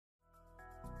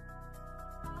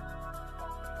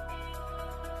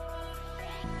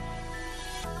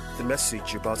The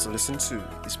message you're about to listen to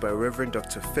is by Reverend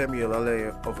Dr. Femi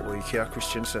Olaleye of Oikea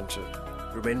Christian Center.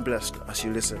 Remain blessed as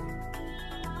you listen.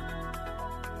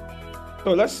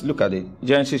 So let's look at it.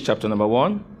 Genesis chapter number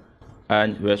 1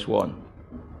 and verse 1.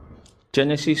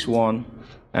 Genesis 1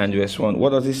 and verse 1. What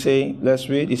does it say? Let's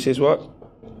read. It says what?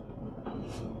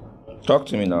 Talk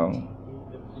to me now.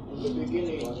 In the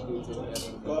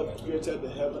beginning, God created the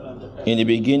heaven and the earth. In the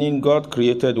beginning, God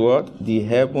created what? The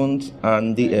heavens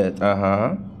and the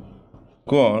earth.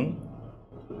 Go on.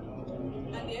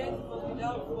 And the earth was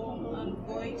without form and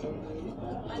void,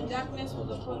 and darkness was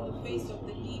upon the face of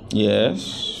the deep.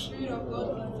 Yes. The Spirit of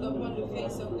God moved upon the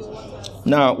face of the waters.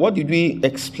 Now, what did we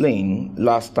explain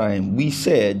last time? We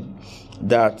said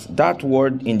that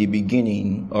word in the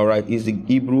beginning, all right, is the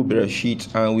Hebrew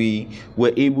Bereshit, and we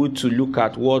were able to look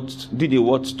at did a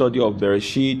word study of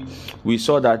Bereshit. We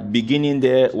saw that beginning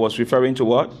there was referring to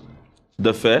what?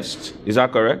 The first. Is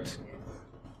that correct?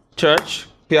 Church,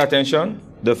 pay attention.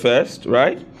 The first,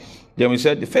 right? Then we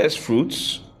said the first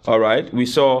fruits, all right. We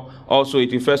saw also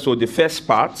it refers to the first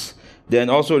part, then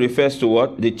also refers to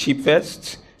what? The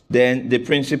chiefest, then the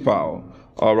principal.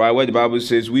 All right, where the Bible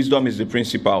says wisdom is the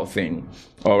principal thing.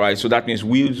 All right, so that means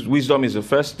wisdom is the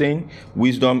first thing.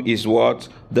 Wisdom is what?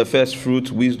 The first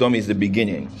fruit. Wisdom is the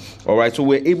beginning. All right, so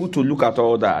we're able to look at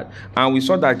all that. And we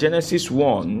saw that Genesis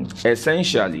 1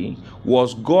 essentially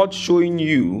was God showing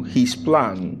you his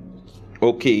plan,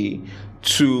 okay,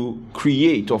 to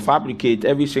create or fabricate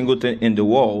every single thing in the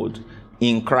world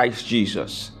in Christ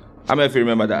Jesus. How many of you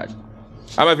remember that?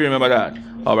 How many of you remember that?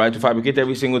 All right, to fabricate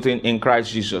every single thing in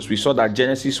Christ Jesus. We saw that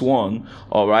Genesis 1,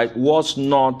 all right, was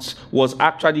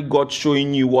actually God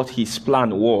showing you what his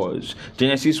plan was.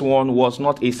 Genesis 1 was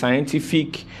not a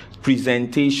scientific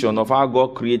presentation of how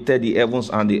God created the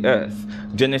heavens and the earth.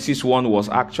 Genesis 1 was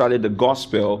actually the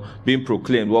gospel being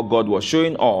proclaimed. What God was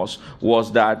showing us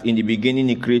was that in the beginning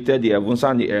he created the heavens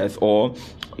and the earth, or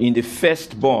in the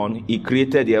firstborn he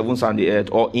created the heavens and the earth,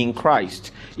 or in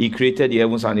Christ he created the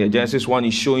heavens and the earth. Genesis 1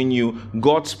 is showing you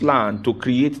God's plan to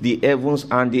create the heavens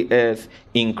and the earth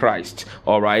in Christ.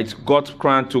 All right, God's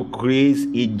plan to create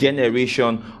a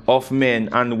generation of men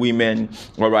and women,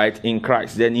 all right, in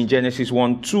Christ. Then in Genesis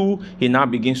 1:2, he now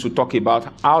begins to talk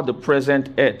about how the present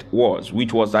earth was,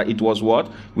 which was that it was what?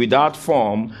 Without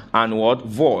form and what?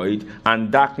 Void,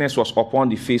 and darkness was upon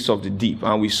the face of the deep.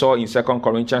 And we saw in 2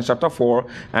 Corinthians chapter 4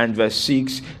 and verse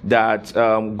 6 that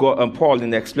Paul,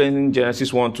 in explaining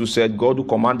Genesis 1:2, said, God who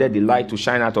commanded the light to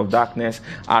shine out of darkness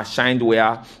has shined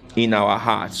where? In our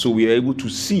hearts. So we are able to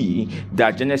see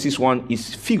that Genesis 1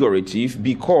 is figurative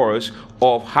because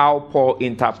of how Paul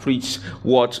interprets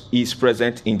what is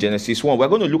present in Genesis 1. We're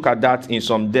going to look at that in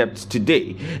some depth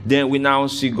today. Then we now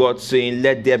see God saying,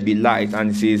 let there be light,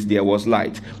 and it says there was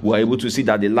light. We're able to see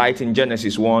that the light in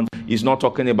Genesis 1 is not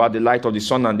talking about the light of the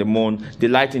sun and the moon. The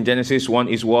light in Genesis 1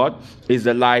 is what? Is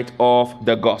the light of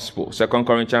the gospel. 2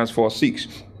 Corinthians 4:6.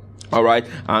 All right,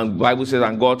 and Bible says,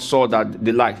 and God saw that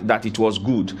the light, that it was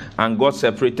good, and God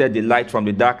separated the light from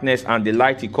the darkness, and the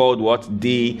light he called what?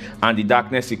 Day, and the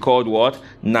darkness he called what?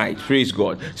 Night. Praise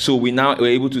God. So we now are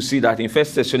able to see that in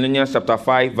 1 Thessalonians chapter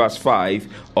 5 verse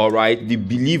 5, all right, the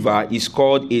believer is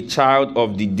called a child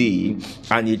of the day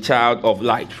and a child of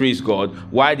light. Praise God.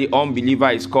 While the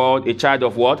unbeliever is called a child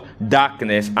of what?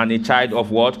 Darkness, and a child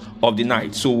of what? Of the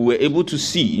night. So we're able to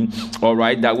see, all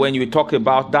right, that when you talk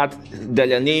about that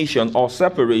delineation or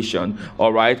separation,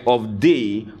 all right, of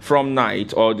day from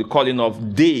night, or the calling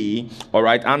of day, all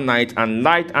right, and night, and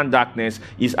light and darkness,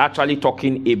 is actually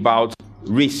talking about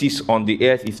races on the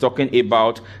earth. Is talking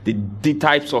about the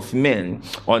types of men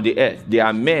on the earth. There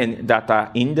are men that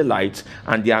are in the light,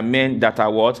 and there are men that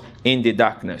are what? In the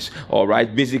darkness. All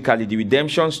right, basically the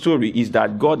redemption story is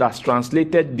that God has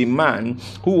translated the man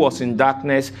who was in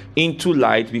darkness into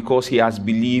light because he has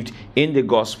believed in the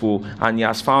gospel, and he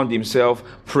has found himself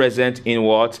present in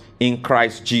what? In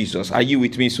Christ Jesus. Are you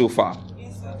with me so far?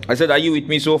 I said, are you with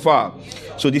me so far?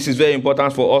 So this is very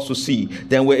important for us to see.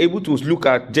 Then we're able to look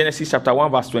at Genesis chapter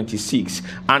 1 verse 26.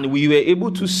 And we were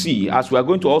able to see, as we are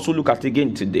going to also look at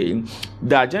again today,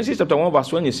 that Genesis chapter 1 verse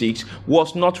 26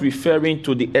 was not referring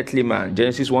to the earthly man.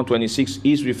 Genesis 1:26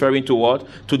 is referring to what?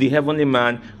 To the heavenly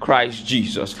man, Christ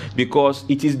Jesus. Because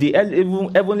it is the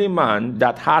heavenly man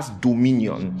that has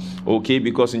dominion. Okay,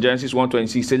 because in Genesis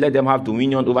 1:26 it says, let them have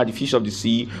dominion over the fish of the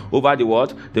sea, over the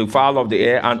what? The fowl of the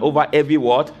air, and over every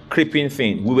what? Creeping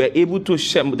thing. We were able to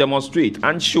demonstrate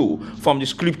and show from the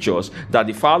scriptures that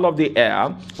the fowl of the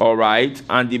air, all right,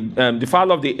 and the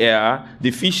fowl of the air,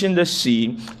 the fish in the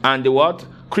sea, and the what?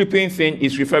 Creeping thing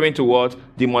is referring to what?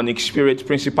 demonic spirits,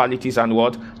 principalities, and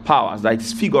what? Powers. That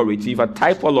is figurative, a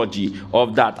typology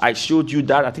of that. I showed you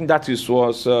that. I think that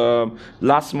was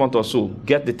last month or so.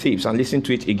 Get the tapes and listen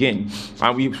to it again.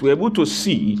 And we were able to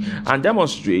see and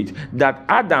demonstrate that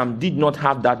Adam did not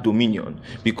have that dominion.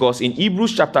 Because in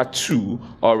Hebrews chapter 2,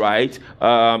 all right,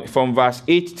 from verse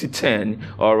 8 to 10,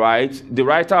 all right, the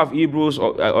writer of Hebrews,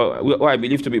 or I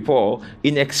believe to be Paul,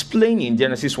 in explaining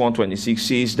Genesis 1:26,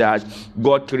 says that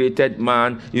God created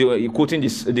man. Quoting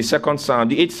the second psalm,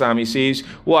 the 8th psalm, he says,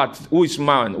 who is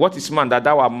man? What is man that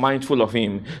thou art mindful of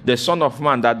him? The son of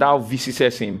man that thou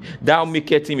visitest him. Thou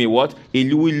makest him a what? A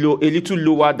little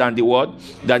lower than the what?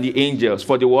 Than the angels.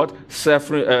 For the what?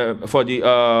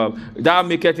 Thou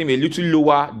makest him a little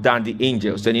lower than the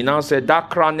angels. Then he now said, thou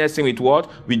crownest him with what?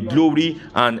 With glory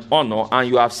and honor, and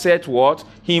you have set what?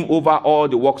 Him over all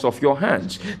the works of your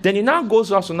hands. Then he now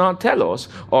goes on to now tell us,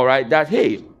 all right, that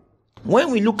hey,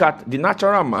 when we look at the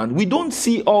natural man, we don't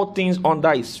see all things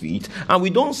under his feet, and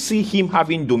we don't see him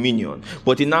having dominion.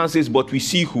 But he now says, but we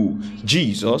see who?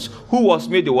 Jesus, who was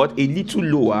made the what? A little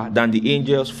lower than the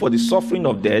angels for the suffering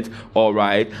of death, all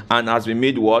right, and has been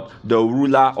made what? The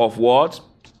ruler of what?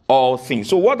 All things.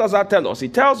 So what does that tell us?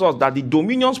 It tells us that the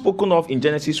dominion spoken of in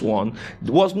Genesis 1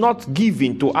 was not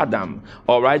given to Adam,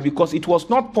 all right, because it was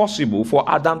not possible for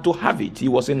Adam to have it. He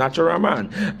was a natural man.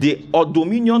 The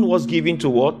dominion was given to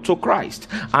what? To Christ.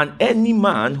 And any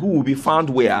man who will be found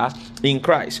where? In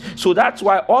Christ. So that's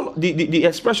why all the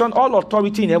expression all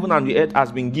authority in heaven and the earth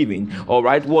has been given, all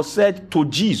right, was said to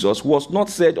Jesus, was not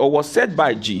said, or was said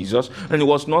by Jesus, and it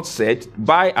was not said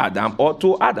by Adam or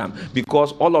to Adam,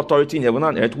 because all authority in heaven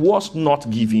and earth was not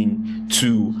given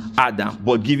to Adam,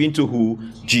 but given to who?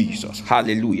 Jesus.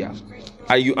 Hallelujah.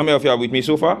 How many of you are with me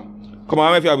so far? Come on,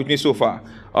 how many of you are with me so far?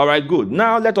 All right, good.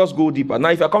 Now let us go deeper. Now,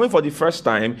 if you're coming for the first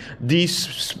time,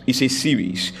 this is a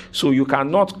series, so you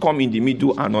cannot come in the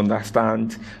middle and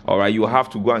understand. All right, you have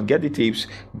to go and get the tapes,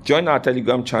 join our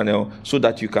Telegram channel, so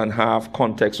that you can have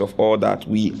context of all that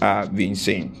we have been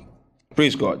saying.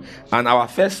 Praise God. And our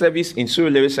first service in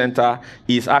Surulere Center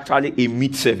is actually a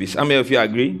meet service. How many of you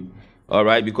agree? All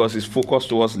right, because it's focused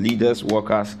towards leaders,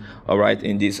 workers, all right,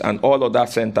 in this. And all of that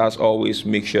centers always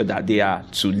make sure that they are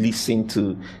to listen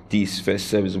to this first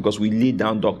service, because we lay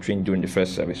down doctrine during the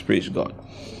first service. Praise God.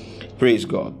 Praise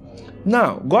God.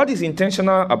 Now, God is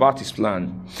intentional about his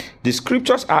plan. The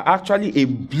scriptures are actually a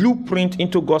blueprint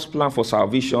into God's plan for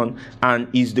salvation, and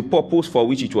is the purpose for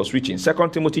which it was written.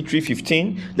 2 Timothy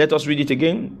 3:15. Let us read it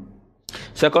again.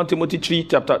 2 Timothy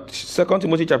chapter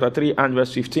 3 and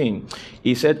verse 15.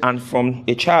 He said, and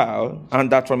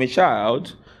that from a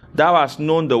child thou hast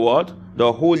known the word,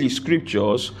 the holy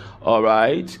scriptures, all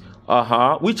right,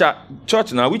 which are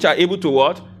which are able to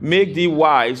what? Make thee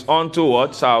wise unto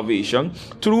what? Salvation,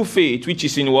 through faith which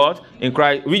is in what? In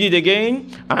Christ. Read it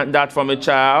again. And that from a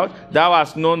child thou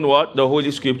hast known what? The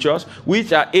holy scriptures,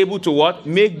 which are able to what?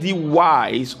 Make thee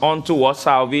wise unto what?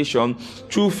 Salvation,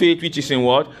 through faith which is in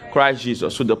what? Christ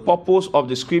Jesus. So the purpose of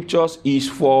the scriptures is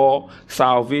for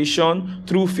salvation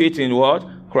through faith in what?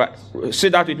 Christ. Say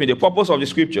that with me. The purpose of the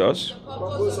scriptures.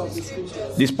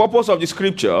 This purpose of the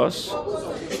scriptures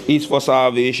is for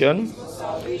salvation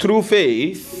through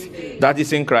faith that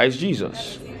is in Christ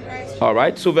Jesus. All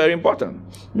right, so very important.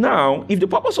 Now, if the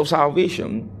purpose of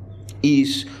salvation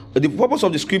is, the purpose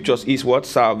of the scriptures is what?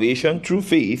 Salvation through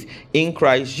faith in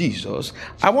Christ Jesus.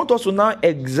 I want us to now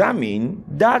examine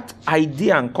that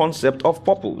idea and concept of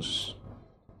purpose.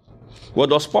 What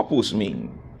does purpose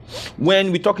mean?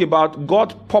 When we talk about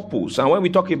God's purpose, and when we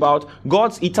talk about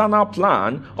God's eternal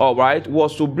plan, all right,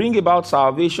 was to bring about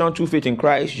salvation through faith in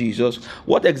Christ Jesus,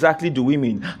 what exactly do we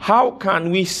mean? How can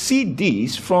we see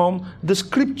this from the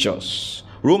scriptures?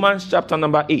 Romans chapter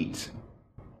number 8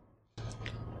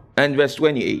 and verse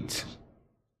 28.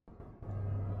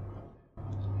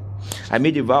 I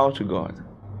made a vow to God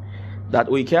that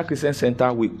Oikea Christian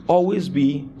Center will always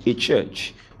be a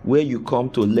church where you come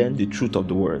to learn the truth of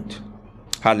the word.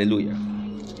 Hallelujah.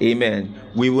 Amen.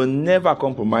 We will never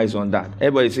compromise on that.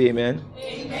 Everybody say amen.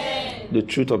 Amen. The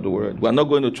truth of the word. We're not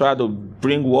going to try to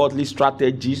bring worldly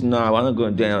strategies. No, we're not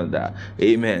going to do any of that.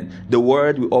 Amen. The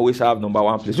word will always have number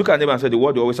one place. Look at neighbor and say, the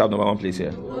word will always have number one place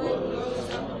here.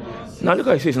 Now look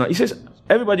what it says now. It says,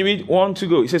 everybody read 1 to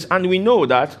go. It says, and we know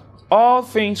that all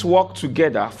things work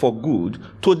together for good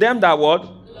to them that what?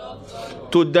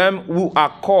 To them who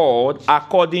are called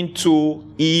according to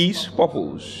his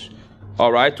purpose.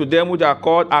 All right, to them which are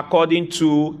called according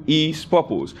to his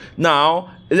purpose. Now,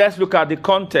 let's look at the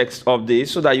context of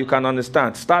this so that you can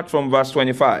understand. Start from verse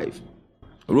 25.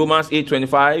 Romans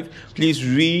 8:25. Please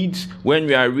read. When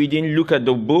we are reading, look at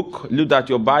the book, look at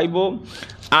your Bible,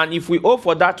 And if we hope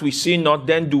for that we see not,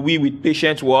 then do we with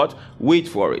patience what? Wait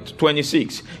for it.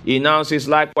 26. He now says,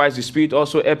 likewise the Spirit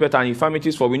also helpeth our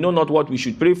infirmities, for we know not what we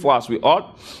should pray for as we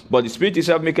ought, but the Spirit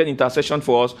itself maketh intercession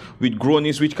for us with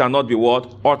groanings which cannot be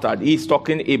what? Uttered. He's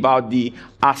talking about the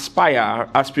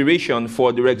aspiration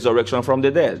for the resurrection from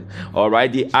the dead. All right,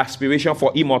 the aspiration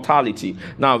for immortality.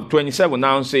 Now 27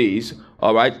 now says,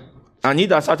 all right, and he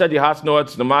that searcheth the heart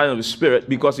knoweth the mind of the Spirit,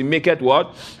 because he maketh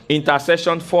what?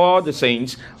 Intercession for the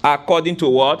saints according to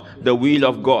what? The will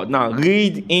of God. Now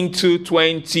read into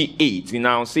 28. It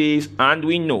now says, and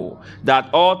we know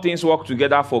that all things work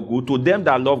together for good to them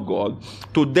that love God,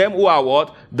 to them who are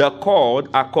what? The called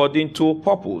according to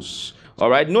purpose. All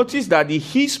right, notice that the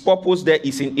his purpose there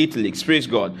is in italics. Praise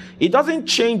God. It doesn't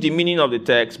change the meaning of the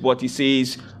text, but it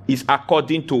says is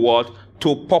according to what?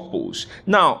 To purpose.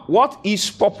 Now, what is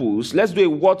purpose? Let's do a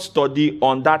word study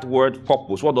on that word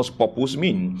purpose. What does purpose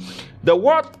mean? The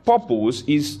word purpose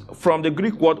is from the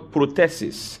Greek word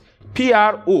prothesis.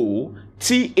 Prothesis.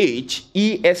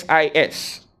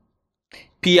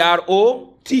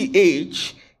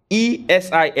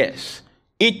 Prothesis.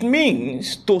 It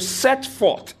means to set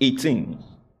forth a thing.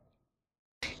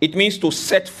 It means to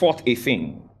set forth a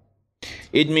thing.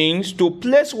 It means to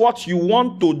place what you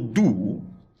want to do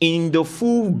in the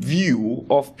full view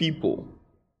of people.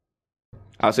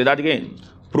 I'll say that again.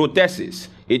 Prothesis.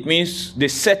 It means the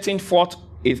setting forth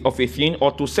of a thing,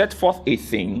 or to set forth a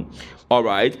thing. All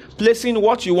right. Placing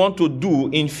what you want to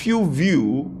do in full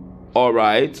view, all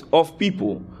right, of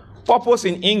people. Purpose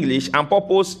in English and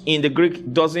purpose in the Greek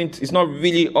it's not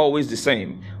really always the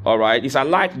same. All right. It's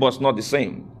alike, but it's not the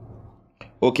same.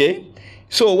 Okay.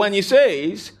 So when he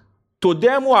says, to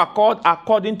them who are called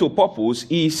according to purpose,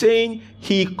 he is saying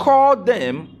he called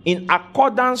them in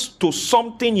accordance to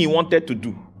something he wanted to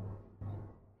do.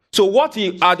 So what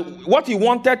he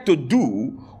wanted to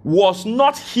do was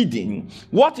not hidden.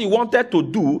 What he wanted to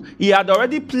do, he had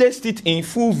already placed it in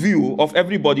full view of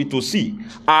everybody to see.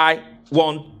 I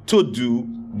want to do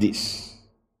this.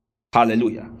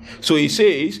 Hallelujah. So he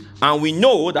says, and we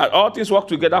know that all things work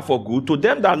together for good to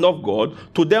them that love God,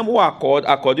 to them who are called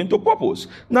according to purpose.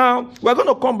 Now, we're going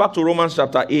to come back to Romans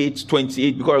chapter 8,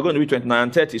 28, because we're going to read 29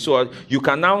 and 30. So you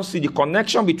can now see the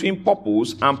connection between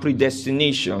purpose and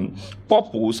predestination,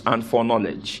 purpose and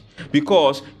foreknowledge.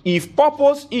 Because if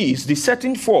purpose is the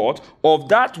setting forth of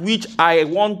that which I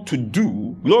want to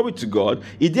do, glory to God,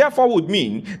 it therefore would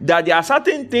mean that there are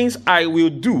certain things I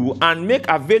will do and make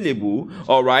available,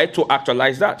 all right, to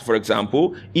actualize that. For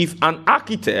example, if an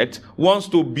architect wants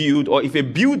to build, or if a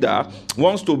builder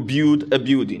wants to build a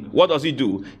building, what does he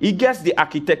do? He gets the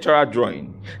architectural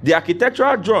drawing. The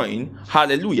architectural drawing,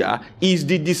 hallelujah, is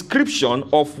the description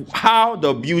of how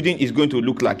the building is going to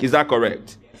look like. Is that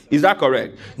correct? Is that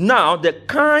correct? Now, the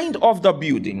kind of the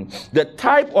building, the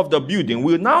type of the building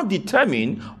will now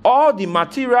determine all the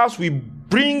materials we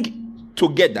bring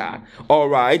together, all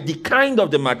right, the kind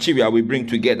of the material we bring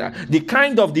together, the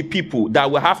kind of the people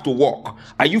that will have to work.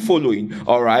 Are you following?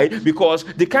 All right, because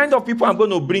the kind of people I'm going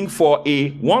to bring for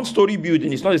a one-story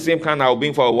building is not the same kind I'll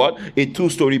bring for what? A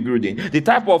two-story building. The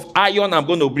type of iron I'm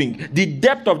going to bring, the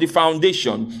depth of the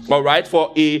foundation, all right,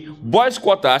 for a boys'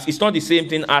 quarters is not the same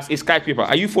thing as a skyscraper.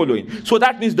 Are you following? So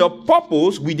that means the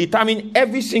purpose will determine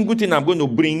every single thing I'm going to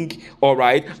bring, all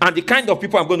right, and the kind of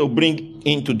people I'm going to bring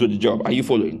in to do the job. Are you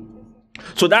following?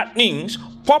 So that means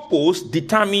purpose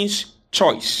determines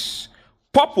choice.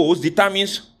 Purpose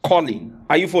determines calling.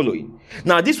 Are you following?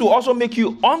 Now, this will also make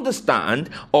you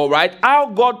understand, all right, how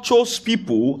God chose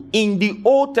people in the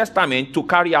Old Testament to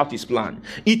carry out his plan.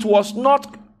 It was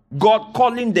not God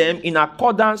calling them in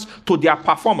accordance to their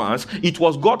performance. It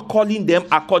was God calling them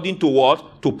according to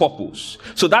what? To purpose.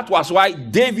 So that was why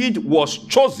David was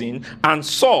chosen and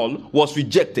Saul was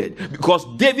rejected, because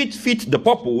David fit the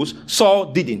purpose,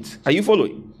 Saul didn't. Are you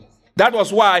following? That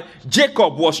was why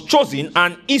Jacob was chosen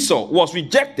and Esau was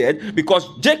rejected, because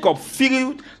Jacob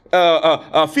fitted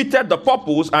the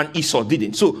purpose and Esau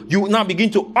didn't. So you now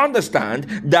begin to understand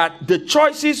that the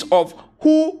choices of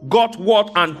who got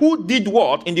what and who did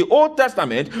what in the Old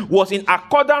Testament was in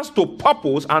accordance to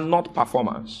purpose and not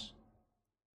performance.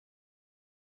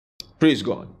 Praise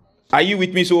God. Are you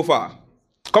with me so far?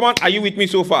 Come on, are you with me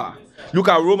so far? Look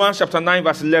at Romans chapter 9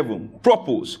 verse 11.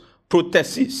 Purpose,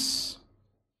 prothesis.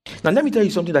 Now let me tell you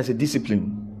something that's a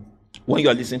discipline when you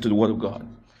are listening to the word of God.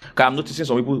 Because I'm noticing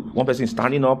some people, one person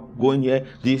standing up, going here,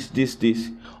 this.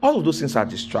 All of those things are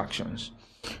distractions.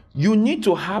 You need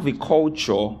to have a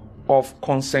culture of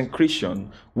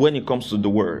consecration when it comes to the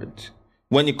word.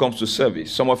 when it comes to service.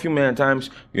 Some of you, many times,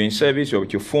 you're in service, you're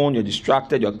with your phone, you're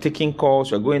distracted, you're taking calls,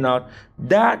 you're going out.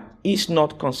 That is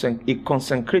not a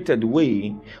consecrated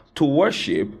way to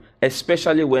worship,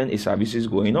 especially when a service is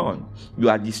going on. You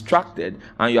are distracted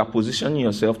and you are positioning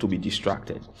yourself to be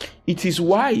distracted. It is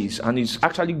wise and it's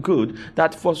actually good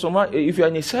that for someone, if you're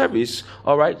in a service,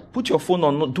 all right, put your phone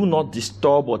on do not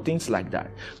disturb or things like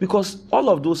that. Because all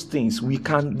of those things, you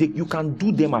can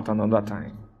do them at another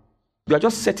time. You are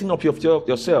just setting up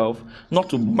yourself not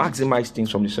to maximize things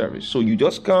from the service. So you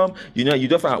just come, you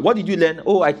don't find out, what did you learn?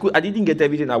 Oh, I didn't get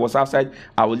everything. I was outside.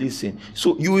 I will listen.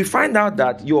 So you will find out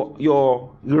that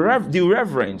the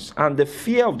reverence and the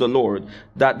fear of the Lord,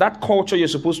 that culture you're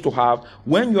supposed to have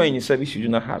when you are in a service, you do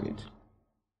not have it.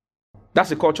 That's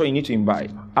the culture you need to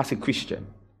imbibe as a Christian.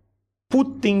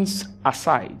 Put things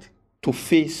aside to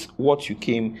face what you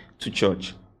came to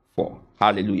church for.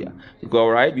 Hallelujah.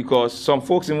 All right? Because some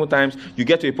folks, sometimes you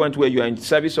get to a point where you are in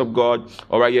service of God,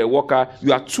 all right, you're a worker,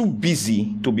 you are too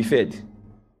busy to be fed.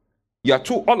 You are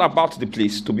too all about the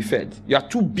place to be fed. You are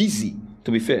too busy to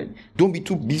be fed. Don't be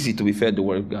too busy to be fed the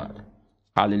word of God.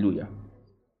 Hallelujah.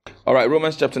 All right,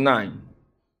 Romans chapter 9.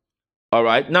 All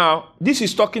right, now, this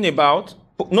is talking about,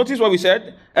 notice what we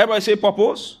said. Everybody say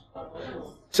purpose.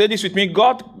 Say this with me.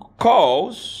 God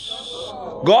calls,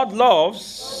 God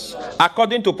loves,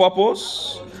 according to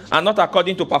purpose and not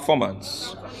according to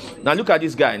performance. Now look at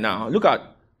this guy now. Look at,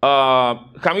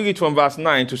 can we read from verse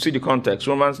 9 to see the context?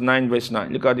 Romans 9 verse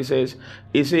 9. Look at this says.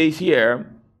 It says here,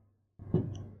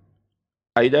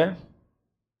 are you there?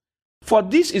 For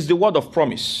this is the word of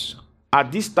promise.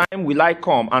 At this time will I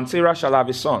come, and Sarah shall have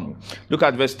a son. Look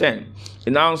at verse 10.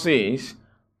 It now says,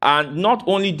 and not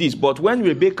only this, but when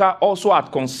Rebekah also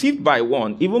had conceived by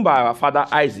one, even by our father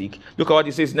Isaac, look at what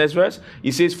it says next verse.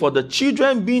 It says, for the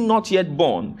children being not yet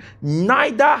born,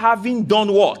 neither having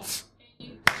done what?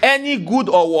 Any good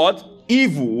or what?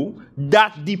 Evil,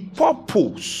 that the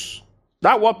purpose,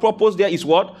 that word purpose there is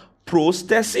what?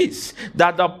 Prostesis.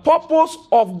 That the purpose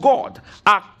of God,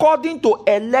 according to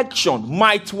election,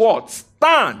 might what?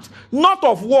 Stand. Not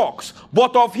of works,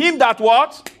 but of him that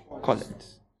what? Calleth.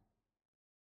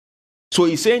 So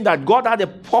he's saying that God had a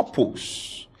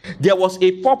purpose. There was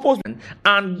a purpose,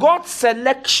 and God's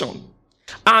selection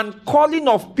and calling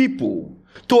of people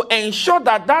to ensure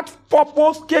that that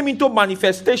purpose came into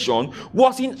manifestation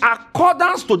was in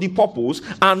accordance to the purpose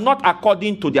and not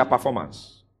according to their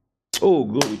performance. Oh,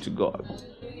 glory to God.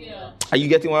 Are you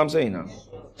getting what I'm saying now?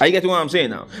 Are you getting what I'm saying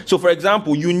now? So, for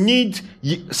example, you need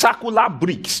circular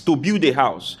bricks to build a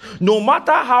house. No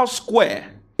matter how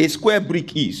square a square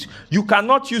brick is, you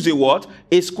cannot use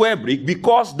a square brick,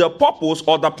 because the purpose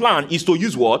or the plan is to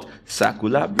use what?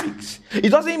 Circular bricks. It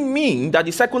doesn't mean that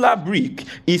the circular brick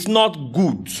is not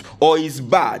good or is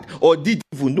bad or did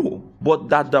evil, no, but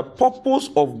that the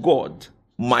purpose of God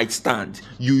might stand.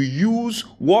 You use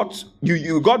what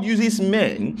God uses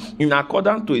men in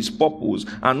accordance to his purpose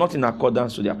and not in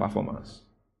accordance to their performance.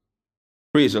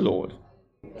 Praise the Lord.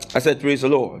 I said praise the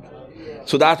Lord.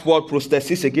 So that word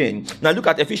prostesis again. Now look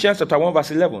at Ephesians chapter 1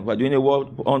 verse 11. We're doing a word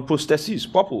on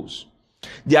prostesis, purpose.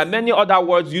 There are many other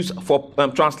words used for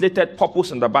translated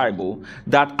purpose in the Bible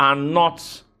that are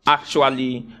not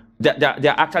actually, they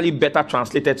are actually better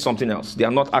translated something else. They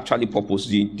are not actually purpose.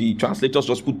 The translators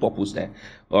just put purpose there.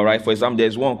 All right. For example,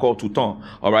 there's one called touton.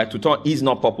 All right. Touton is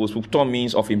not purpose. Touton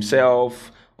means of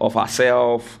himself, of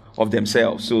herself, of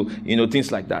themselves. So,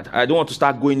 things like that. I don't want to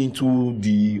start going into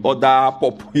the other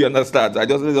purpose. You understand?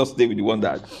 Let's just stay with the one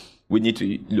that we need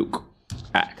to look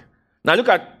at. Now look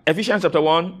at Ephesians chapter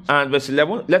 1 and verse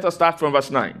 11. Let us start from verse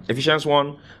 9. Ephesians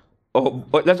 1,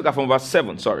 let's look at from verse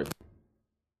 7, sorry.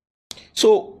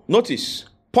 So, notice,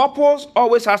 purpose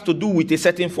always has to do with a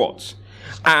certain thought.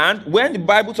 And when the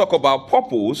Bible talks about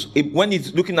purpose, when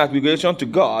it's looking at relation to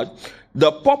God,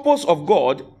 the purpose of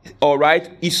God, all right,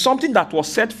 is something that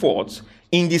was set forth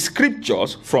in the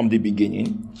scriptures from the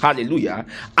beginning, hallelujah,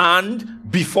 and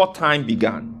before time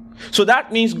began. So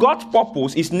that means God's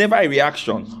purpose is never a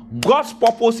reaction. God's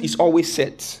purpose is always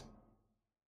set.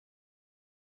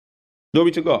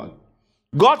 Glory to God.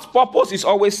 God's purpose is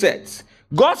always set.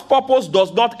 God's purpose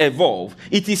does not evolve.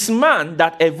 It is man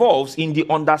that evolves in the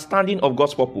understanding of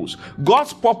God's purpose.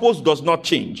 God's purpose does not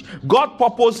change. God's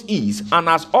purpose is and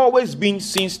has always been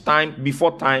since time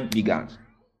before time began.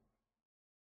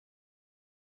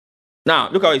 Now,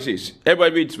 look how it says.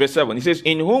 Everybody reads verse 7. It says,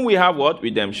 in whom we have what?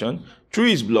 Redemption. Through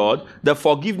his blood, the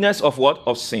forgiveness of what?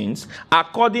 Of sins,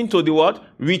 according to the what?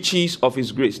 Riches of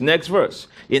his grace. Next verse.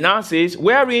 It now says,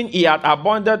 wherein he hath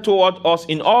abundant toward us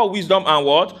in all wisdom and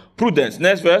what? Prudence.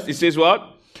 Next verse. It says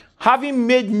what? having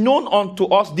made known unto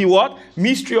us the what?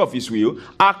 Mystery of his will,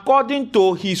 according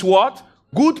to his what?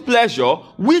 Good pleasure,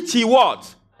 which he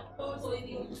what?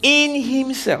 In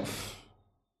himself.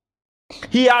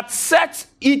 He had set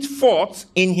it forth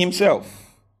in himself.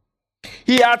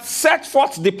 He had set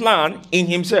forth the plan in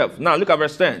himself. Now look at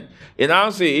verse 10. It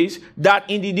now says that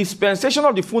in the dispensation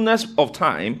of the fullness of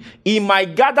time, he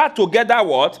might gather together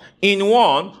what? In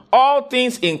one, all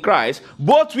things in Christ,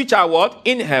 both which are what?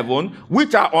 In heaven,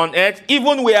 which are on earth,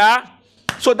 even where.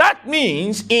 So that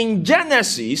means in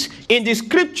Genesis, in the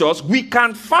scriptures, we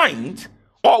can find,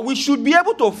 or we should be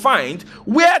able to find,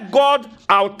 where God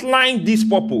outlined this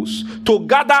purpose, to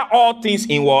gather all things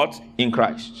in what? In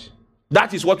Christ.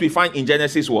 That is what we find in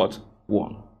Genesis what?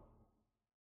 1.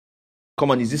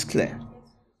 Come on, is this clear?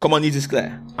 Come on, is this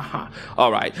clear?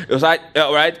 All right. It was like,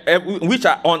 all right, which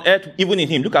are on earth, even in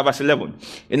him. Look at verse 11.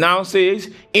 It now says,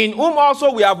 in whom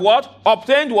also we have what?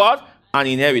 Obtained what? An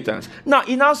inheritance. Now,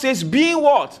 it now says, being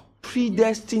what?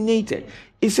 Predestinated.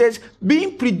 It says,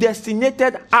 being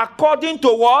predestinated according to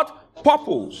what?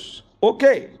 Purpose.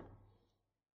 Okay.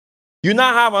 You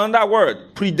now have another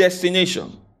word,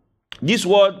 predestination. This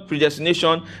word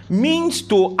predestination means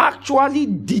to actually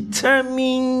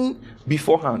determine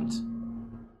beforehand.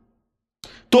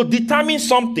 To determine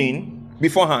something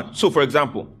beforehand. So, for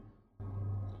example,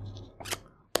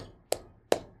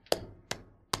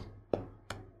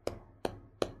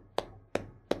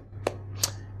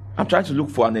 I'm trying to look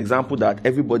for an example that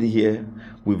everybody here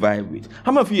will vibe with.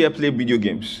 How many of you here play video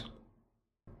games?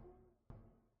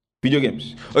 Video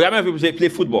games. Okay, how many of you play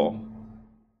football?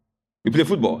 You play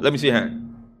football? Let me see your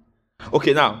hand.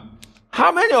 Okay, now,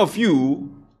 how many of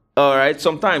you, all right,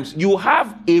 sometimes you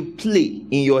have a play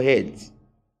in your head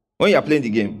when you are playing the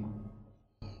game,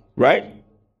 right?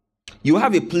 You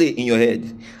have a play in your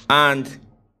head, and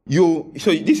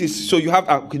this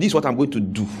is what I'm going to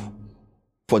do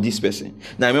for this person.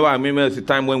 Now, I remember the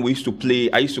time when I used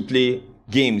to play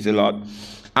games a lot,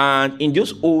 and in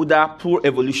those older Pro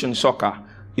Evolution Soccer,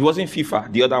 it wasn't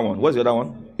FIFA, the other one. What's the other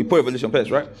one? The Pro Evolution PES,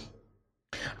 right?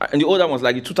 And the older ones,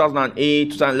 like the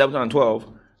 2008, 2011, 2012,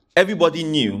 everybody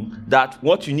knew that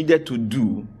what you needed to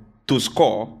do to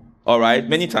score, all right,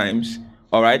 many times,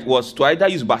 all right, was to either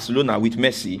use Barcelona with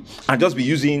Messi and just be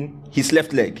using his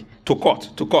left leg to cut.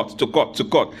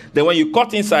 Then when you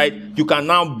cut inside, you can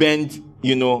now bend,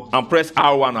 and press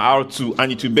R1 or R2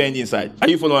 and it will bend inside. Are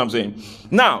you following what I'm saying?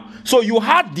 Now, so you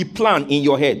had the plan in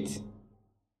your head.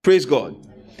 Praise God.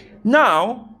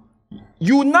 Now,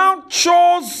 you now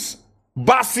chose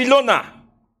Barcelona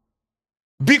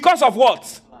because of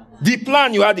what? The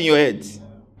plan you had in your head.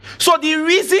 So the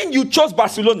reason you chose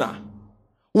Barcelona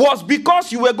was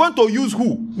because you were going to use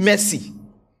who? Messi.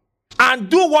 And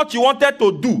do what you wanted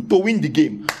to do to win the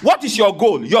game. What is your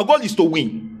goal? Your goal is to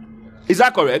win. Is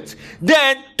that correct?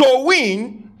 Then to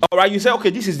win, all right, you say, okay,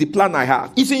 this is the plan I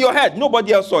have. It's in your head.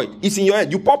 Nobody else saw it. It's in your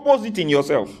head. You purposed it in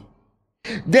yourself.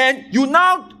 Then you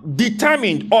now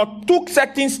determined or took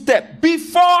certain steps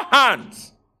beforehand.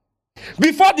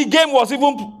 Before the game was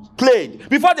even played.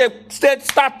 Before they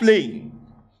start playing.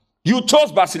 You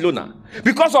chose Barcelona.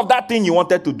 Because of that thing you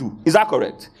wanted to do. Is that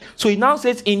correct? So he now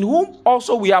says, in whom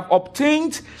also we have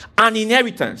obtained an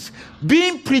inheritance.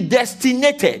 Being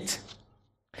predestinated.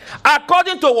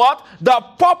 According to what? The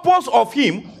purpose of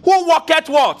him who worketh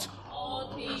what?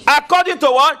 According to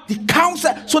what? The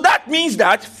counsel. So that means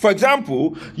that, for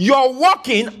example, you're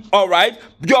working, all right,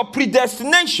 your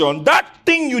predestination, that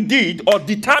thing you did or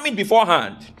determined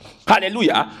beforehand,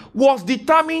 hallelujah, was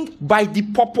determined by the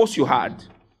purpose you had.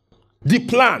 The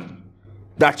plan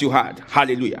that you had.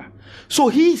 Hallelujah. So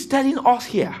he is telling us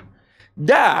here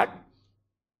that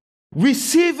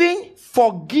receiving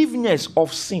forgiveness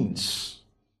of sins.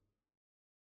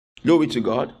 Glory to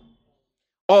God.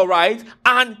 All right.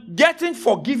 And getting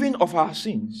forgiven of our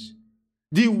sins.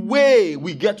 The way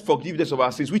we get forgiveness of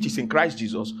our sins, which is in Christ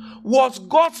Jesus, was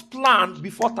God's plan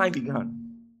before time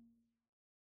began.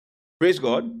 Praise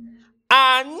God.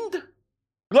 And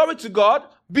glory to God,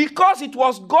 because it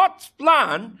was God's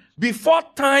plan before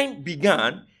time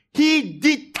began, he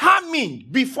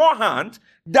determined beforehand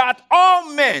that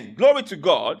all men, glory to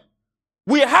God,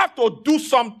 we have to do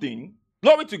something,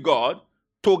 glory to God,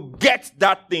 to get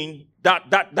that thing,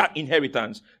 that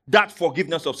inheritance, that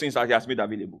forgiveness of sins that he has made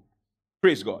available.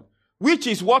 Praise God. Which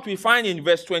is what we find in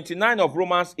verse 29 of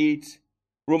Romans 8.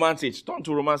 Romans 8. Turn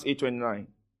to Romans 8:29.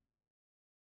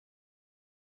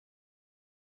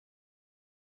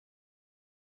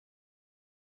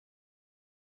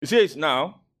 It says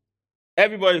now,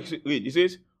 everybody read. It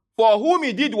says, for whom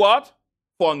he did what?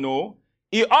 Foreknow.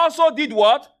 He also did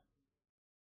what?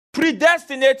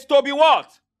 Predestinate to be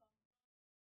what?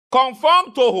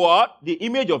 Conformed to what? The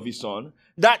image of his son,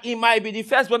 that he might be the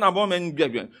firstborn among many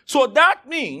brethren. So that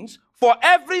means for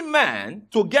every man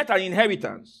to get an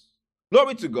inheritance,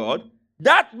 glory to God,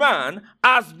 that man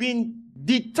has been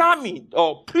determined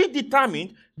or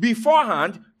predetermined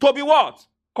beforehand to be what?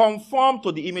 Conformed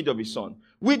to the image of his son.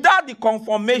 Without the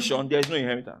conformation, there is no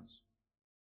inheritance.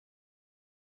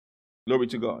 Glory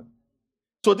to God.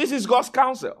 So this is God's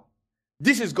counsel.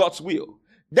 This is God's will.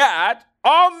 That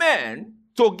all men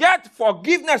to get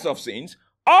forgiveness of sins,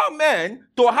 all men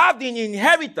to have the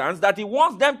inheritance that he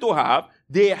wants them to have,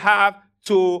 they have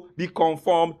to be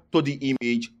conformed to the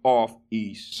image of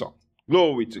his son.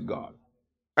 Glory to God.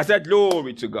 I said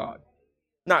glory to God.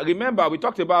 Now remember, we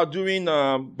talked about during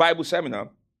Bible seminar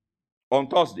on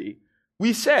Thursday,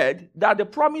 we said that the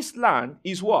promised land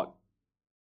is what?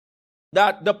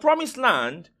 That the promised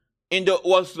land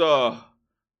was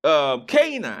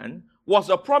Canaan was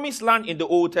the promised land in the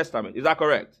Old Testament. Is that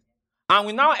correct? And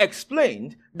we now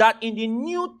explained that in the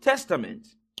New Testament,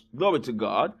 glory to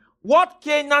God, what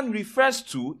Canaan refers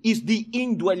to is the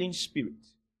indwelling spirit.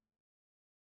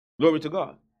 Glory to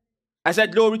God. I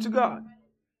said glory to God.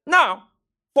 Now,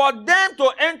 for them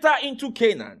to enter into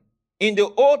Canaan in the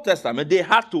Old Testament, they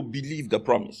had to believe the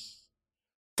promise.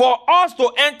 For us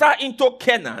to enter into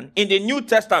Canaan in the New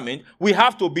Testament, we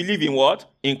have to believe in what?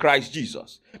 In Christ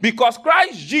Jesus. Because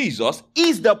Christ Jesus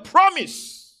is the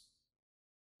promise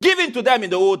given to them in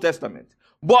the Old Testament.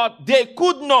 But they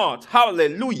could not,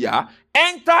 hallelujah,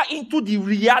 enter into the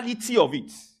reality of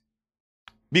it.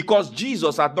 Because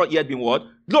Jesus had not yet been what?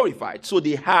 Glorified. So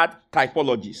they had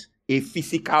typologies, a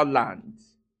physical land.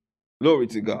 Glory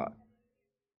to God.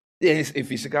 There is a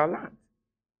physical land.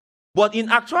 But in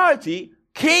actuality,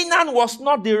 Canaan was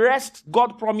not the rest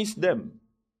God promised them.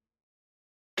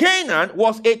 Canaan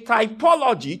was a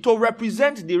typology to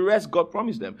represent the rest God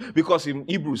promised them. Because in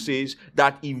Hebrews says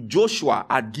that if Joshua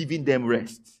had given them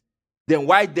rest, then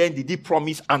why then did he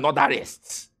promise another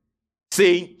rest?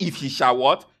 Saying, if he shall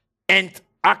what?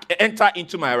 Enter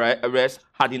into my rest,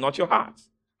 harden not your hearts.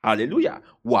 Hallelujah.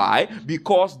 Why?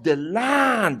 Because the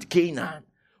land, Canaan,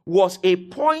 was a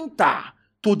pointer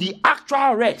to the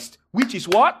actual rest, which is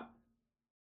what?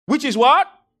 Which is what?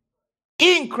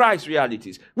 In Christ's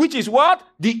realities. Which is what?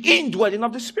 The indwelling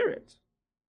of the Spirit.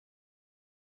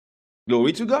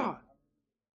 Glory to God.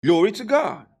 Glory to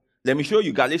God. Let me show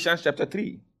you Galatians chapter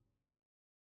 3.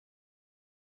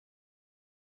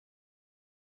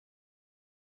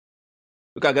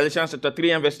 Look at Galatians chapter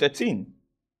 3 and verse 13.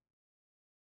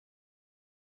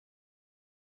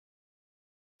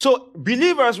 So,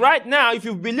 believers, right now, if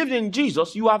you've believed in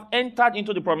Jesus, you have entered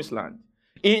into the promised land.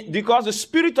 Because the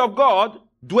Spirit of God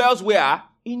dwells where?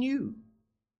 In you.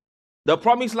 The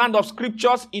promised land of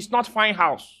scriptures is not fine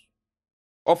house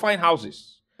or fine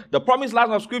houses. The promised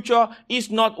land of scripture is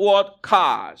not what?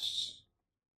 Cars.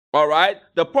 All right?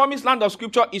 The promised land of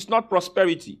scripture is not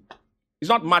prosperity. It's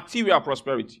not material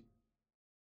prosperity.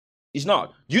 It's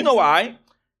not. Do you know why?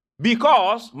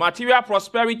 Because material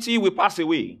prosperity will pass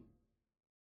away.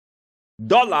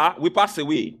 Dollar will pass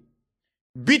away.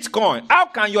 Bitcoin. How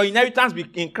can your inheritance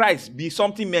in Christ be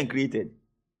something men created?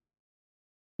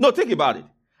 No, think about it.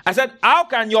 I said, how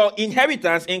can your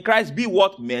inheritance in Christ be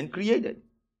what men created?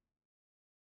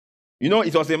 You know,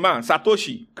 it was a man,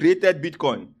 Satoshi, created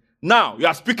Bitcoin. Now, you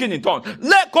are speaking in tongues. Every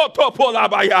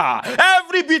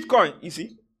Bitcoin, you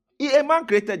see, a man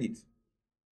created it.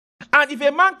 And if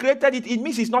a man created it, it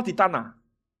means it's not eternal.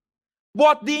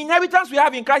 But the inheritance we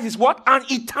have in Christ is what? An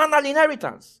eternal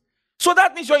inheritance. So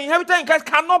that means your inheritance in Christ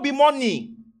cannot be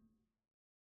money.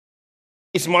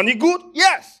 Is money good?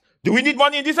 Yes. Do we need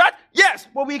money in this earth? Yes.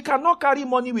 But we cannot carry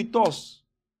money with us.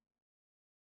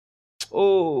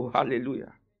 Oh,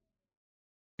 hallelujah.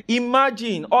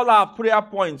 Imagine all our prayer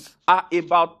points are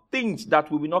about things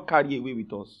that we will not carry away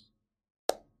with us.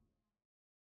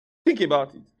 Think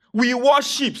about it. We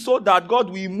worship so that God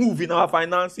will move in our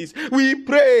finances. We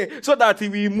pray so that He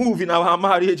will move in our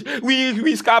marriage. We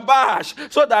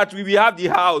scabash so that we will have the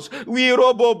house. We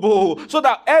robobo so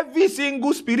that every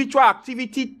single spiritual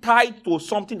activity tied to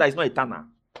something that is not eternal.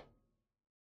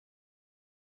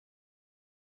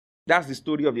 That's the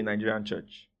story of the Nigerian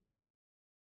church.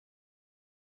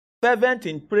 Fervent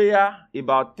in prayer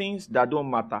about things that don't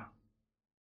matter,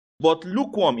 but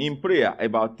lukewarm in prayer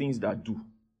about things that do.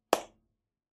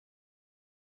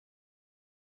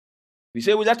 We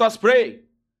say, well, let us pray.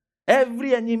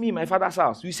 Every enemy in my father's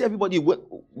house, we see everybody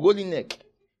holding neck.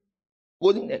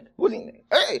 Holding neck. Holding neck.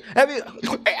 Hey,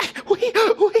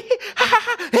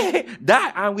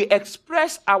 that, and we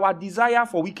express our desire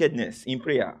for wickedness in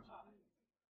prayer.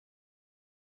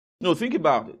 No, think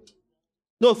about it.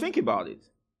 No, think about it.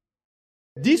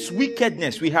 This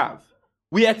wickedness we have,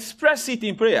 we express it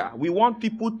in prayer. We want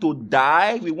people to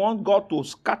die. We want God to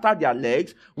scatter their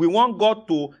legs. We want God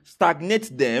to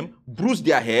stagnate them, bruise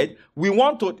their head. We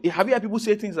want to, have you heard people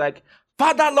say things like,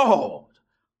 Father Lord,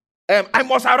 I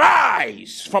must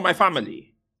arise from my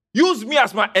family. Use me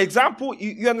as my example.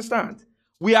 You understand?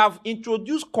 We have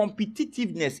introduced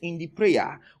competitiveness in the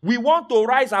prayer. We want to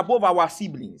rise above our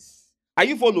siblings. Are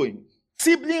you following?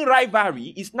 Sibling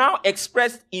rivalry is now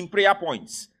expressed in prayer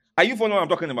points. Are you following what I'm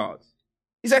talking about?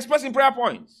 It's expressed in prayer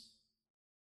points.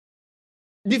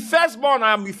 The firstborn,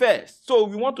 I am the first. So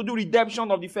we want to do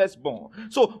redemption of the firstborn.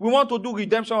 So we want to do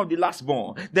redemption of the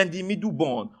lastborn, then the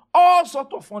middleborn. All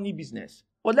sort of funny business.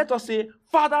 But let us say,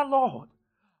 Father Lord,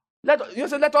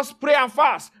 let us pray and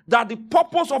fast that the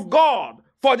purpose of God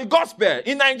for the gospel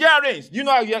in Nigeria reigns. Do you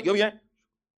know how you're here?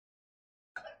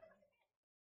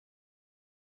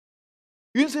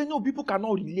 You say, no, people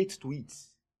cannot relate to it.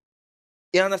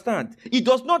 You understand? It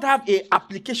does not have an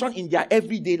application in their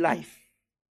everyday life.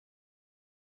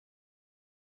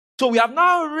 So we have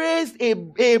now raised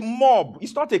a mob.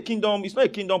 It's not a kingdom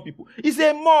people. It's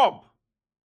a mob.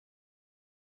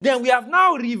 Then we have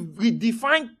now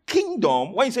redefined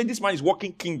kingdom. When you say this man is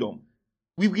walking kingdom,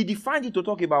 we redefined it to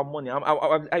talk about money.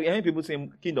 I hear people say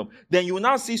kingdom. Then you will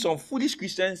now see some foolish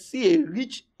Christians see a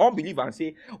rich unbeliever and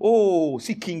say, oh,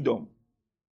 see kingdom.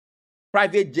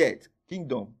 Private jet,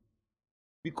 kingdom.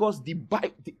 Because they've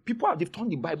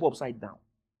turned the Bible upside down.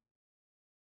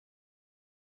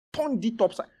 Turned it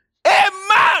upside. A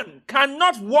man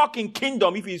cannot walk in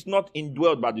kingdom if he is not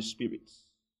indwelled by the Spirit.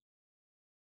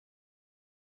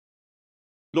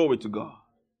 Glory to God.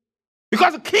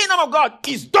 Because the kingdom of God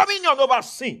is dominion over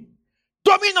sin,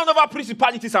 dominion over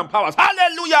principalities and powers.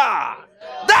 Hallelujah!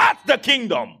 That's the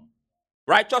kingdom.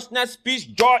 Righteousness, peace,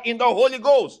 joy in the Holy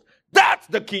Ghost. That's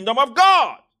the kingdom of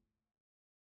God.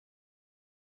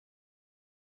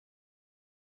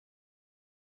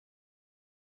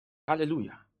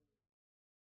 Hallelujah.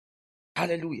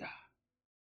 Hallelujah.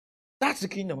 That's the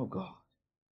kingdom of God.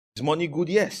 Is money good?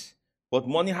 Yes. But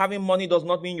having money does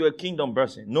not mean you're a kingdom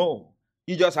person. No.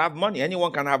 You just have money.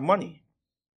 Anyone can have money.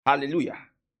 Hallelujah.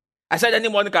 I said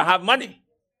anyone can have money.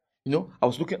 You know, I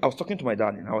was talking to my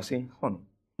dad and I was saying, honey,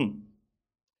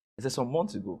 I said some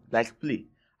months ago, like play.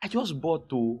 I just bought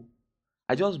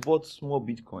small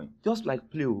Bitcoin. Just like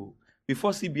play.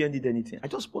 Before CBN did anything. I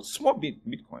just bought small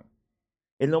Bitcoin.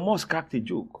 Elon Musk cracked a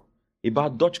joke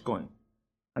about Dogecoin.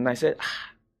 And I said,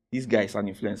 this guy is an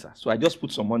influencer. So I just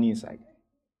put some money inside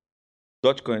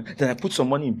Dogecoin. Then I put some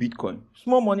money in Bitcoin.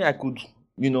 Small money I could,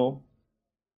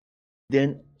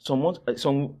 Then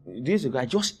some days ago, I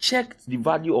just checked the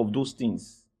value of those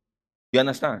things. You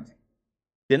understand?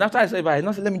 Then after I said,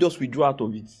 let me just withdraw out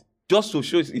of it. Just to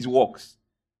show it works.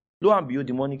 Lo and behold,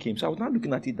 the money came. So I was not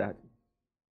looking at it that.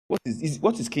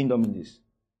 What is kingdom in this?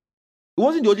 It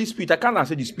wasn't the Holy Spirit. I can't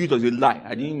say the Spirit was a lie.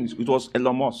 It was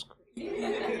Elon Musk.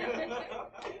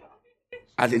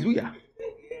 Hallelujah.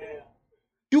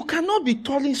 You cannot be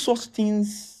telling such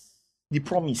things the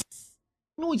promise.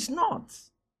 No, it's not.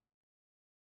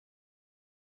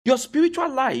 Your spiritual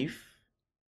life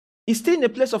is still in a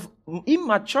place of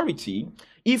immaturity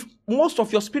if most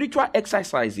of your spiritual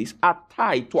exercises are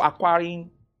tied to acquiring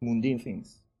mundane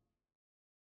things.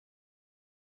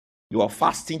 You are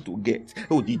fasting to get,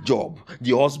 the job,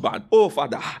 the husband,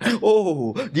 Father,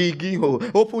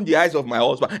 open the eyes of my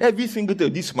husband. Every single day,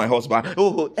 this is my husband.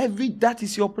 That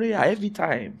is your prayer every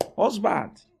time.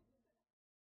 Husband.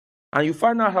 And you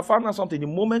find out something. The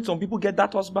moment some people get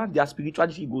that husband, their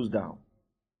spirituality goes down.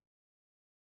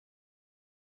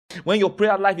 When your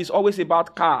prayer life is always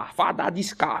about car, Father,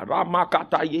 this car, you've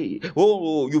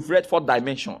read 4th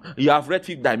dimension, you have read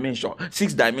 5th dimension,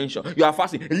 6th dimension, you are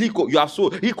fasting, you have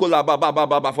sold,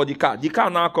 for the car. The car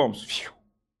now comes. Phew.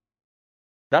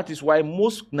 That is why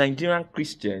most Nigerian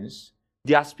Christians,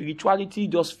 their spirituality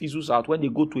just fizzles out when they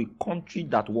go to a country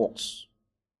that works.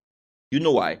 You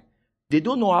know why? They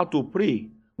don't know how to pray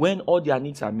when all their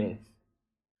needs are met.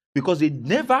 Because they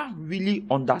never really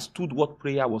understood what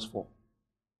prayer was for.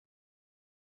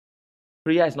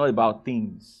 Prayer is not about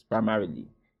things primarily.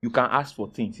 You can ask for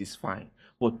things, it's fine.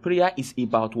 But prayer is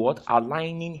about what?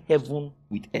 Aligning heaven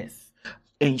with earth.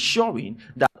 Ensuring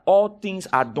that all things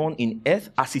are done in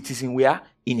earth as it is in where?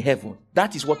 In heaven.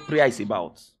 That is what prayer is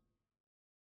about.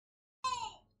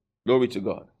 Glory to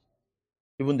God.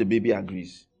 Even the baby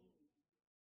agrees.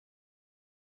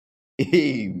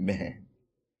 Amen.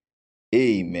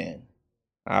 Amen.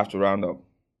 I have to round up.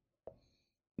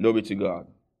 Glory to God.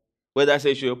 Where did I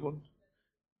say she opened?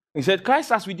 He said,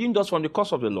 Christ has redeemed us from the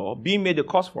curse of the law, being made a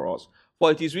curse for us.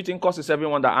 For it is written, curses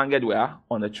everyone that hangeth where?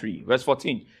 On a tree. Verse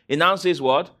 14. It now says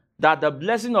what? That the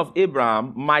blessing of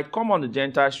Abraham might come on the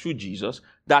Gentiles through Jesus,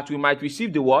 that we might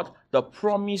receive the what? The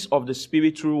promise of the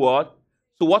Spirit through what?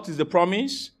 So what is the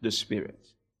promise? The Spirit.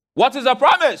 What is the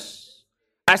promise?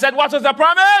 I said, what is the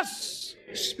promise?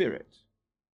 Spirit.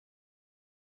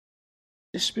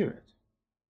 The Spirit.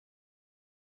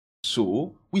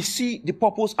 So we see the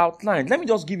purpose outlined. Let me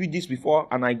just give you this before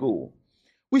and I go.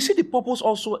 We see the purpose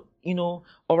also,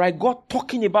 all right, God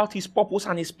talking about his purpose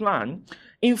and his plan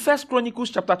in 1 Chronicles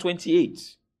chapter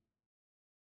 28,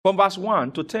 from verse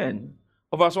 1 to 10,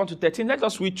 or verse 1 to 13. Let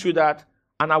us read through that,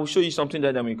 and I will show you something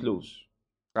there, then we close.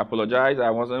 I apologize, I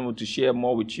wasn't able to share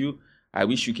more with you. I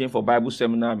wish you came for Bible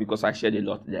seminar because I shared a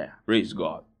lot there. Praise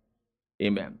God.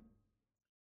 Amen.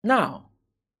 Now,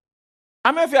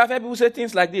 how many of you have heard people say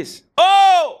things like this?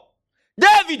 Oh,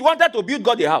 David wanted to build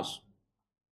God a house.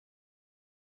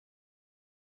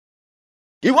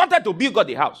 He wanted to build God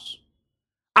a house.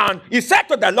 And he said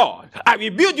to the Lord, I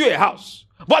will build you a house.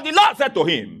 But the Lord said to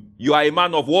him, you are a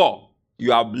man of war.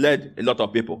 You have led a lot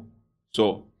of people.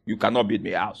 So you cannot build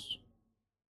me a house.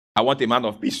 I want a man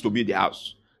of peace to build the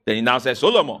house. Then he now says,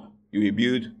 Solomon, you will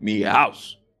build me a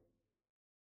house.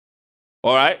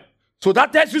 All right? So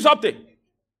that tells you something.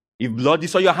 If blood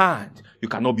is on your hand, you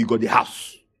cannot build God a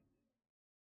house.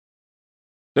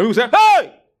 Then we say,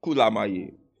 hey!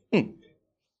 Kulamaye. Hey!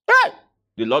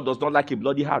 The Lord does not like a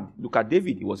bloody hand. Look at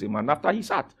David. He was a man after his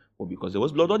heart. But because there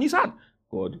was blood on his hand,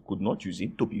 God could not use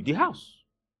him to build the house.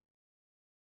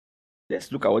 Let's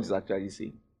look at what he's actually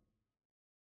saying.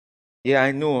 Yeah,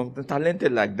 I know. I'm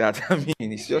talented like that. I mean,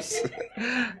 it's just...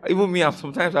 even me,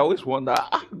 sometimes I always wonder,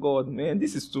 God, man,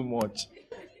 this is too much.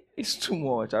 It's too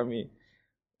much. I mean,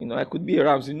 I could be a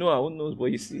Ramsey. Who knows? But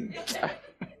you see,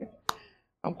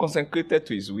 I'm consecrated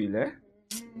to his will,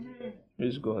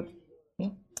 Praise God.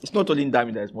 It's not only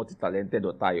Ndami that is multi-talented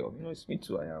or Tayo. It's me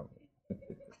too, I am.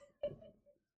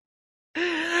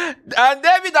 And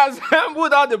David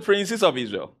assembled all the princes of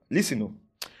Israel. Listen,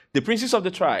 the princes of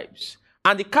the tribes,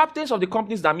 and the captains of the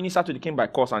companies that ministered to the king by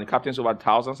course, and the captains over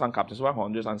thousands, and captains over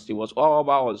hundreds, and stewards all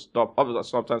about the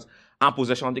substance and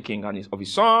possession of the king and of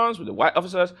his sons, with the white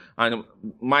officers and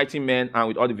mighty men, and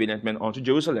with all the valiant men unto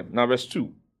Jerusalem. Now, verse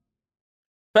 2.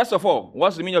 First of all,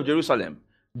 what's the meaning of Jerusalem?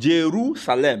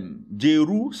 Jerusalem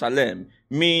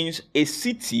means a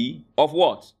city of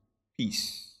what?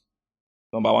 Peace.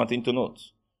 Number one thing to note.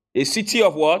 A city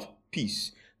of what?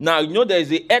 Peace. Now, there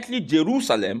is a earthly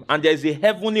Jerusalem and there is a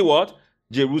heavenly what?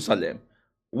 Jerusalem.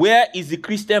 Where is the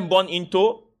Christian born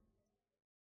into?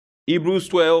 Hebrews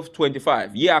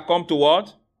 12:25. Ye are come to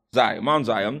what? Zion, Mount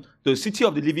Zion, to the city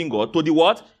of the living God, to the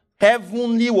what?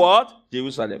 Heavenly what?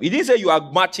 Jerusalem. He didn't say you are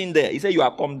marching there. He said you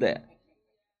are come there.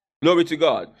 Glory to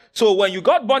God. So when you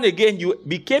got born again, you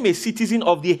became a citizen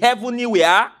of the heavenly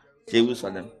where?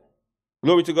 Jerusalem.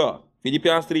 Glory to God.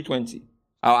 Philippians 3:20.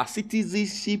 Our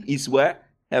citizenship is where?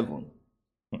 Heaven.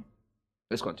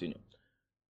 Let's continue.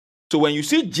 So when you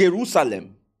see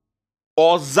Jerusalem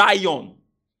or Zion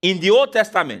in the Old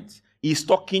Testament, he's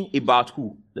talking about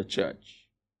who? The church.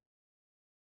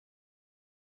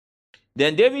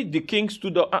 Then David the king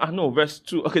stood up. Verse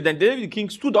 2. Okay, then David the king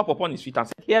stood up upon his feet and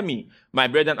said, hear me, my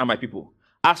brethren and my people.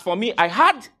 As for me, I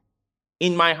had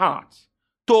in my heart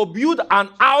to build an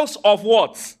house of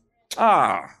what?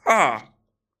 An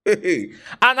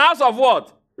house of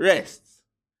what? Rest.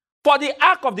 For the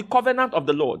ark of the covenant of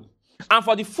the Lord, and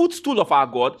for the footstool of our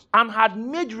God, and had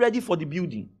made ready for the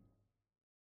building.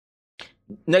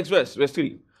 Next verse, verse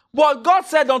 3. But God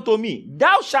said unto me,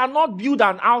 thou shalt not build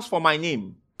an house for my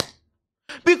name,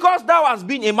 because thou hast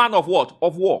been a man of what?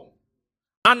 Of war.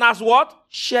 And hast what?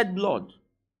 Shed blood.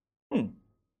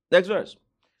 Next verse.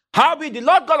 Howbeit the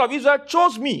Lord God of Israel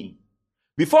chose me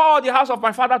before all the house of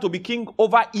my father to be king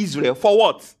over Israel. For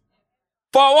what?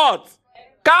 For what?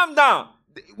 Calm down.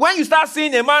 When you start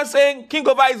seeing a man saying king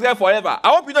over Israel forever, I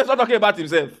hope you know he's not talking about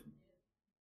himself.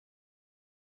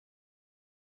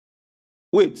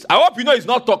 Wait, I hope you know he's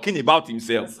not talking about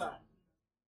himself. Yes,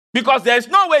 because there is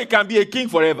no way he can be a king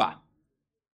forever.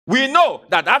 We know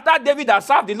that after David has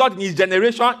served the Lord in his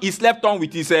generation, he slept on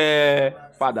with his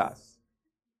fathers.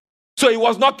 So he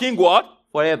was not king what?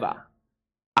 Forever.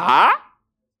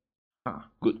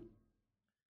 Good.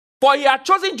 For he had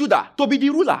chosen Judah to be the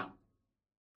ruler,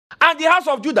 and the house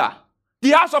of Judah,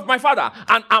 the house of my father,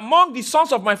 and among the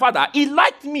sons of my father, he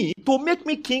liked me to make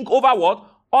me king over what?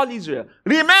 All Israel.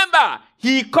 Remember,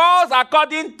 he calls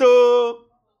according to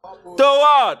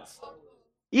what?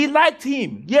 He liked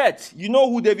him. Yet, you know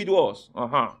who David was.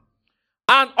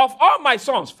 And of all my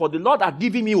sons, for the Lord had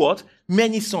given me what?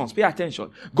 Many sons. Pay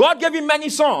attention. God gave him many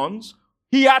sons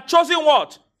He had chosen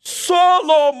what?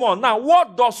 Solomon. Now,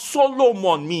 what does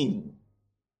Solomon mean?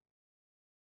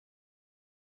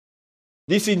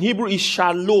 This in Hebrew is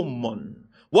Shalomon.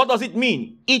 What does it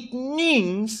mean? It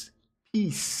means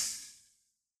peace.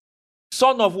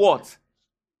 Son of what?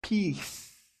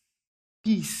 Peace.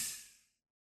 Peace.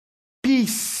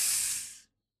 Peace.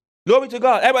 Glory to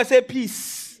God. Everybody say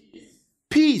peace.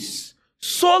 Peace.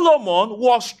 Solomon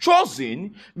was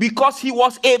chosen because he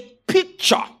was a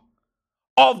picture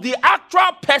of the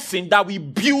actual person that will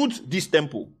build this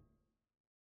temple.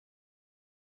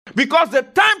 Because the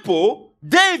temple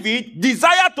David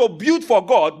desired to build for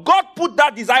God, God put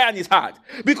that desire in his heart.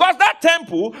 Because that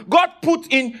temple God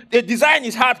put in a desire in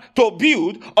his heart to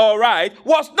build, all right,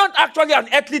 was not actually an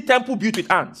earthly temple built with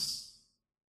hands.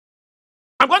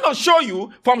 I'm going to show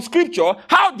you from scripture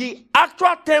how the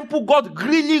actual temple God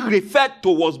really referred to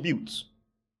was built.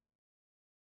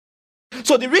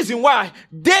 So the reason why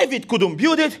David couldn't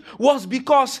build it was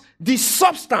because the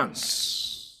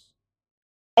substance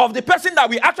of the person that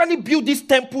will actually build this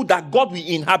temple that God will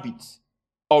inhabit,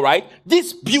 all right,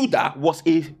 this builder was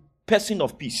a person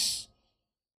of peace.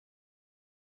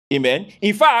 Amen.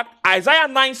 In fact, Isaiah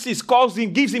 9:6 calls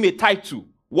him, gives him a title.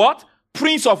 What?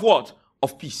 Prince of what?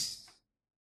 Of peace.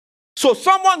 So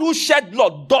someone who shed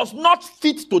blood does not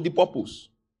fit to the purpose.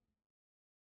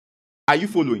 Are you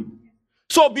following?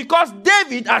 So because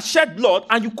David has shed blood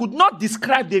and you could not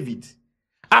describe David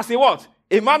as a what?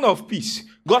 A man of peace.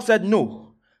 God said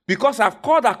no. Because I've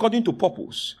called according to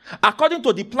purpose. According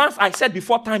to the plans I said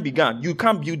before time began, you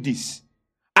can't build this.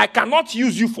 I cannot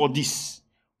use you for this.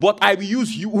 But I will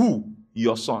use you, who?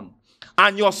 Your son.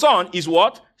 And your son is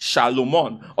what?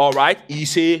 Shalomon. All right?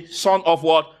 He's a son of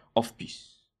what? Of peace.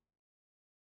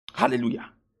 Hallelujah.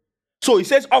 So he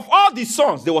says, of all the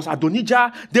sons, there was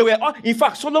Adonijah. They were all, in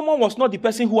fact, Solomon was not the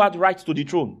person who had rights to the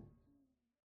throne.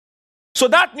 So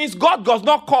that means God does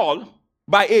not call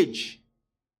by age.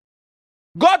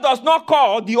 God does not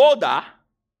call the older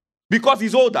because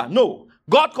he's older. No.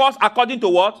 God calls according to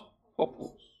what?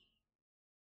 Purpose.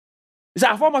 He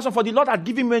said, for the Lord had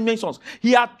given me many sons.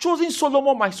 He had chosen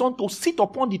Solomon, my son, to sit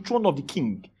upon the throne of the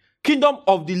king. Kingdom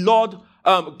of the Lord.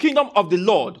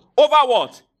 Over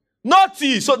what?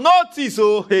 Notice.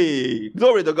 So, hey.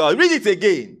 Glory to God. Read it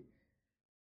again.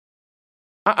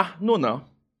 No, now.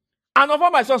 And of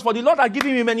all my sons, for the Lord had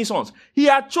given me many sons. He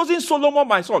had chosen Solomon,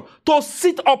 my son, to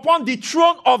sit upon the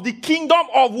throne of the kingdom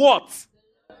of what?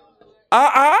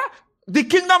 The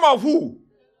kingdom of who?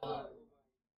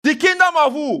 The kingdom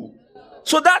of who?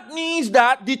 So that means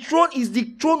that the throne is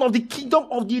the throne of the kingdom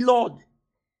of the Lord.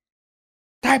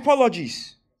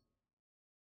 Typologies.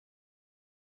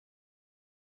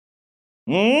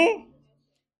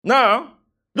 Now,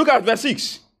 look at verse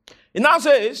 6. It now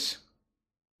says,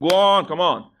 go on, come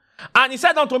on. And he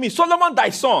said unto me, Solomon thy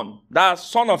son, that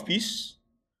son of peace,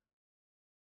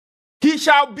 he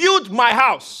shall build my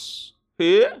house.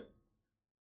 Hey?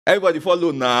 Everybody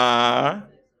follow now.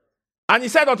 And he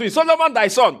said unto me, Solomon thy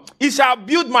son, he shall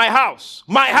build my house.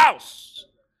 My house.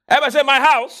 Everybody say, my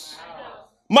house.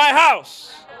 My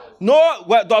house. No,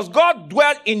 well, does God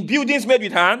dwell in buildings made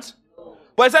with hands?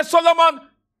 But it says, Solomon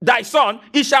thy son,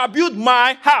 he shall build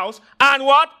my house and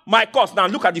what? My course. Now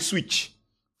look at the switch.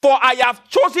 For I have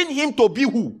chosen him to be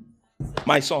who?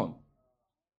 My son.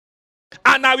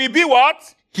 And I will be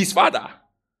what? His father.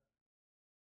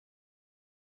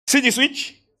 See the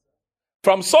switch?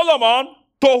 From Solomon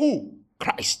to who?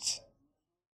 Christ.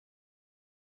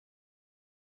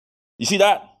 You see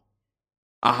that?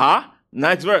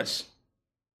 Next verse.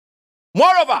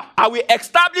 Moreover, I will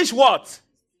establish what?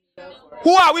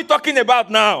 Who are we talking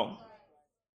about now?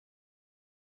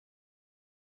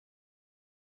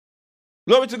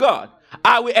 Glory to God.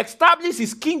 I will establish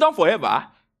his kingdom forever.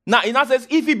 Now, in that sense,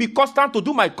 if he be constant to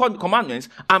do my commandments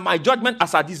and my judgment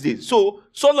as at this day. So,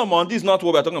 Solomon, this is not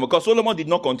what we're talking about, because Solomon did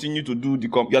not continue to do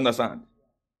you understand?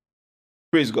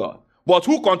 Praise God. But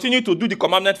who continued to do the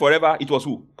commandment forever? It was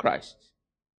who? Christ.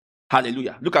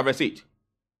 Hallelujah. Look at verse 8.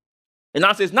 And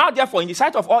now it says, now therefore, in the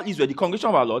sight of all Israel, the congregation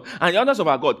of our Lord, and the honors of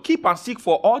our God, keep and seek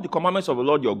for all the commandments of the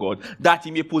Lord your God, that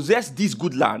he may possess this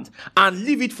good land, and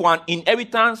leave it for an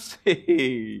inheritance,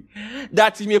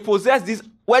 that he may possess this.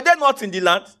 Were they not in the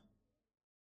land?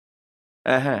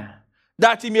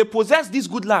 That he may possess this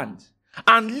good land,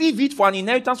 and leave it for an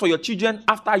inheritance for your children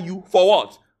after you, for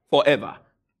what? Forever.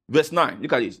 Verse 9,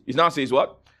 look at this. It now says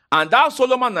what? And thou,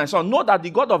 Solomon, thy son, know that the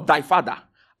God of thy father,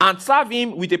 and serve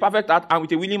him with a perfect heart and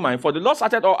with a willing mind. For the Lord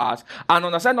searcheth all hearts, and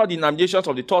understand all the imaginations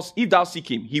of the thoughts. If thou seek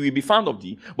him, he will be found of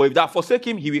thee. But if thou forsake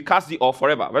him, he will cast thee off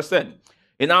forever. Verse 10.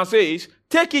 It now says,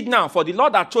 take it now, for the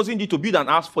Lord hath chosen thee to build an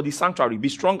house for the sanctuary. Be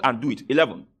strong and do it.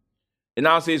 11. It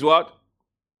now says what?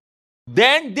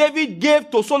 Then David gave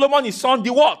to Solomon his son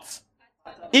the what?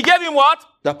 He gave him what?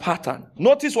 The pattern.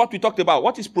 Notice what we talked about.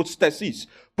 What is prosthesis?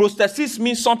 Prosthesis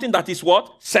means something that is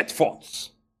what? Set forth.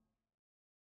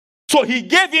 So he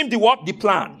gave him the what? The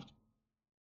plan.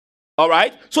 All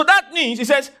right? So that means, he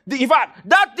says, in fact,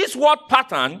 that this word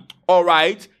pattern, all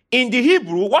right, in the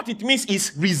Hebrew, what it means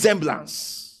is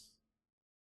resemblance.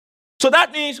 So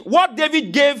that means what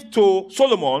David gave to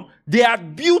Solomon, they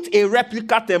had built a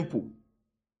replica temple.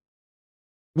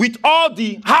 With all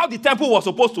how the temple was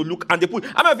supposed to look, and they put,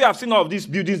 how many of you have seen all of these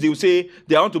buildings? They will say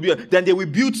they want to build, then they will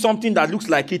build something that looks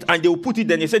like it, and they will put it,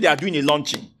 then they say they are doing a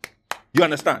launching. You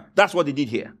understand? That's what they did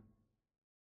here.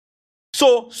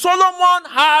 So Solomon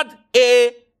had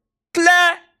a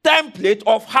clear template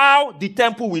of how the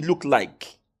temple will look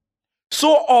like.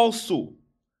 So also,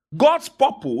 God's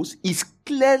purpose is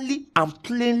clearly and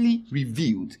plainly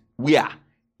revealed. Where?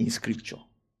 In Scripture.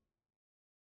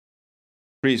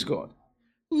 Praise God.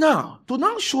 Now, to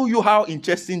now show you how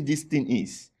interesting this thing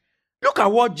is, look at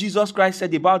what Jesus Christ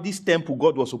said about this temple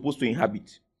God was supposed to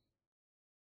inhabit.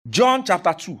 John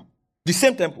chapter 2, the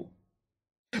same temple.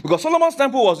 Because Solomon's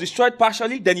temple was destroyed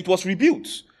partially, then it was rebuilt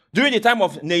during the time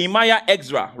of Nehemiah,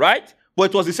 Ezra, right? But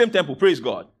it was the same temple, praise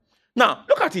God. Now,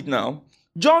 look at it now.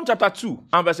 John chapter 2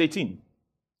 and verse 18.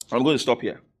 I'm going to stop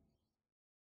here.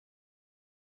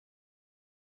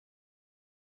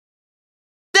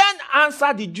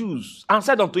 Answered the Jews and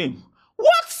said unto him,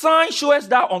 what sign showest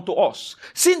thou unto us,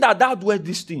 seeing that thou doest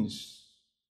these things?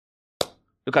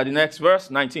 Look at the next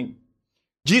verse, 19.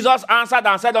 Jesus answered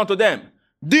and said unto them,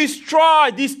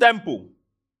 destroy this temple,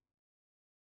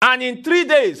 and in 3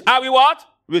 days I will what?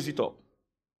 Raise it up.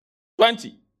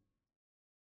 20.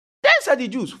 Then said the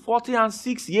Jews,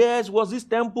 46 years was this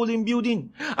temple in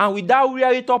building, and will thou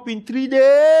rear it up in 3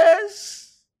 days?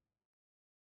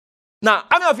 Now,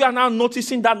 how many of you are now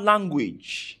noticing that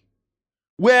language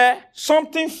where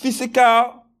something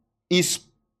physical is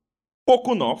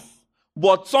spoken of,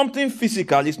 but something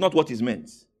physical is not what is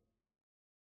meant?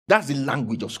 That's the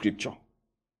language of Scripture.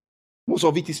 Most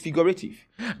of it is figurative.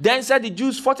 Then said the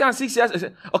Jews, 46 years.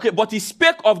 Okay, but he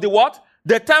spake of the what?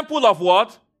 The temple of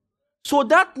what? So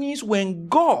that means when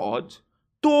God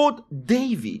told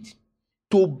David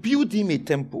to build him a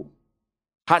temple,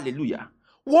 hallelujah,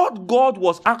 what God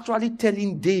was actually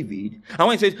telling David, and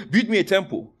when he says, build me a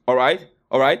temple, all right,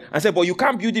 and said, but you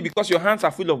can't build it because your hands are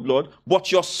full of blood,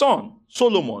 but your son,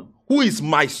 Solomon, who is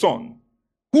my son,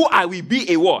 who I will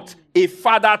be a what? A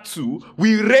father to,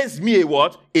 will raise me a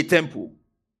what? A temple.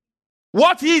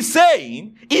 What he is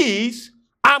saying is,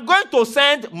 I'm going to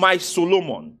send my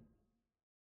Solomon,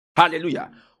 hallelujah,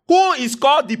 who is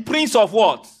called the Prince of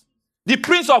what? The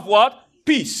Prince of what?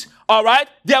 Peace, all right?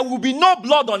 There will be no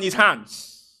blood on his hands.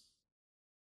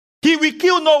 He will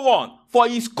kill no one, for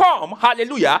he's come,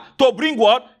 hallelujah, to bring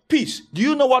what? Peace. Do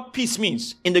you know what peace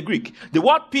means in the Greek? The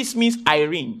word peace means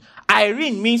Irene.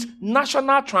 Irene means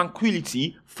national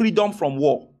tranquility, freedom from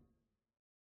war.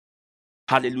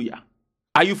 Hallelujah.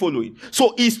 Are you following?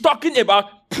 So he's talking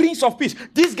about Prince of Peace.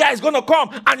 This guy is going to come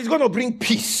and he's going to bring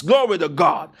peace. Glory to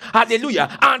God.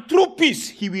 Hallelujah. And through peace,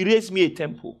 he will raise me a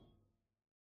temple.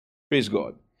 Praise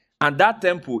God. And that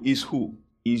temple is who?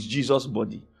 Is Jesus'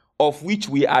 body, of which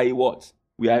we are a what?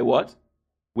 We are a what?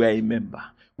 We are a member.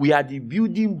 We are the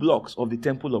building blocks of the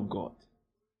temple of God.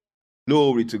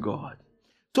 Glory to God.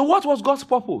 So what was God's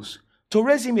purpose? To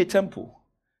raise him a temple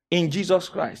in Jesus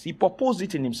Christ. He proposed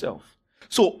it in himself.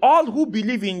 So all who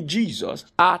believe in Jesus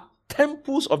are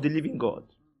temples of the living God.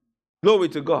 Glory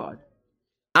to God.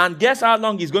 And guess how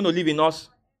long he's going to live in us?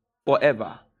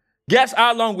 Forever. Guess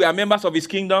how long we are members of his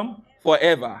kingdom?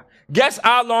 Forever. Guess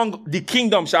how long the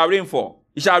kingdom shall reign for?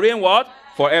 It shall reign what?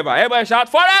 Forever. Everybody shout,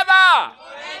 forever!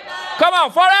 Forever! Come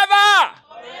on, forever!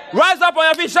 Forever! Rise up on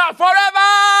your feet, shout, forever!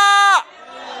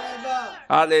 Forever!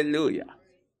 Hallelujah.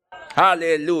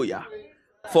 Hallelujah.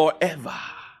 Forever.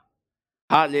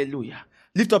 Hallelujah.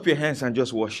 Lift up your hands and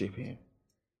just worship him.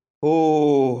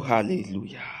 Oh,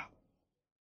 hallelujah.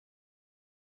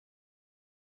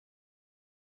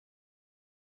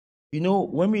 You know,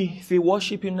 when we say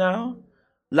worship him now,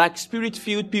 like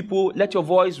spirit-filled people, let your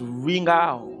voice ring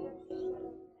out.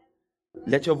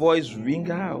 Let your voice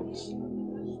ring out.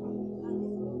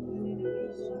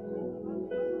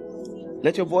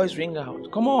 Let your voice ring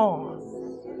out. Come on.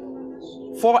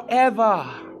 Forever.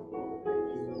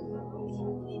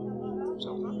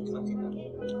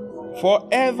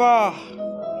 Forever.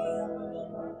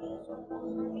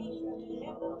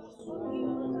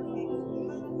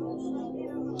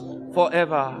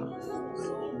 Forever.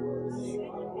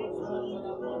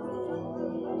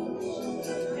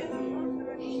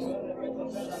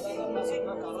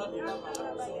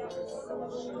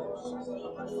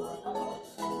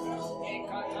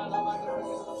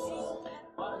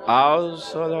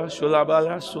 Ausala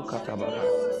shulabala sukatabala.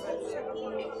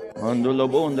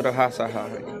 Mandulobondra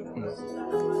hasahari.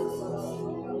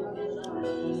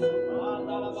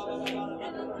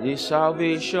 His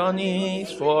salvation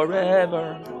is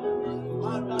forever.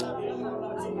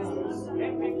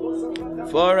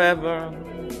 Forever.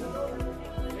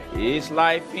 His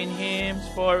life in him is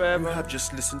You forever. have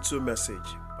just listened to a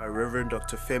message by Reverend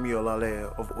Dr. Femi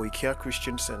Olaleye of Oikea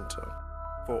Christian Center.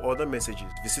 For other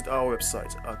messages, visit our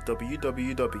website at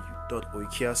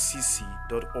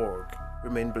www.oikeacc.org.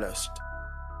 Remain blessed.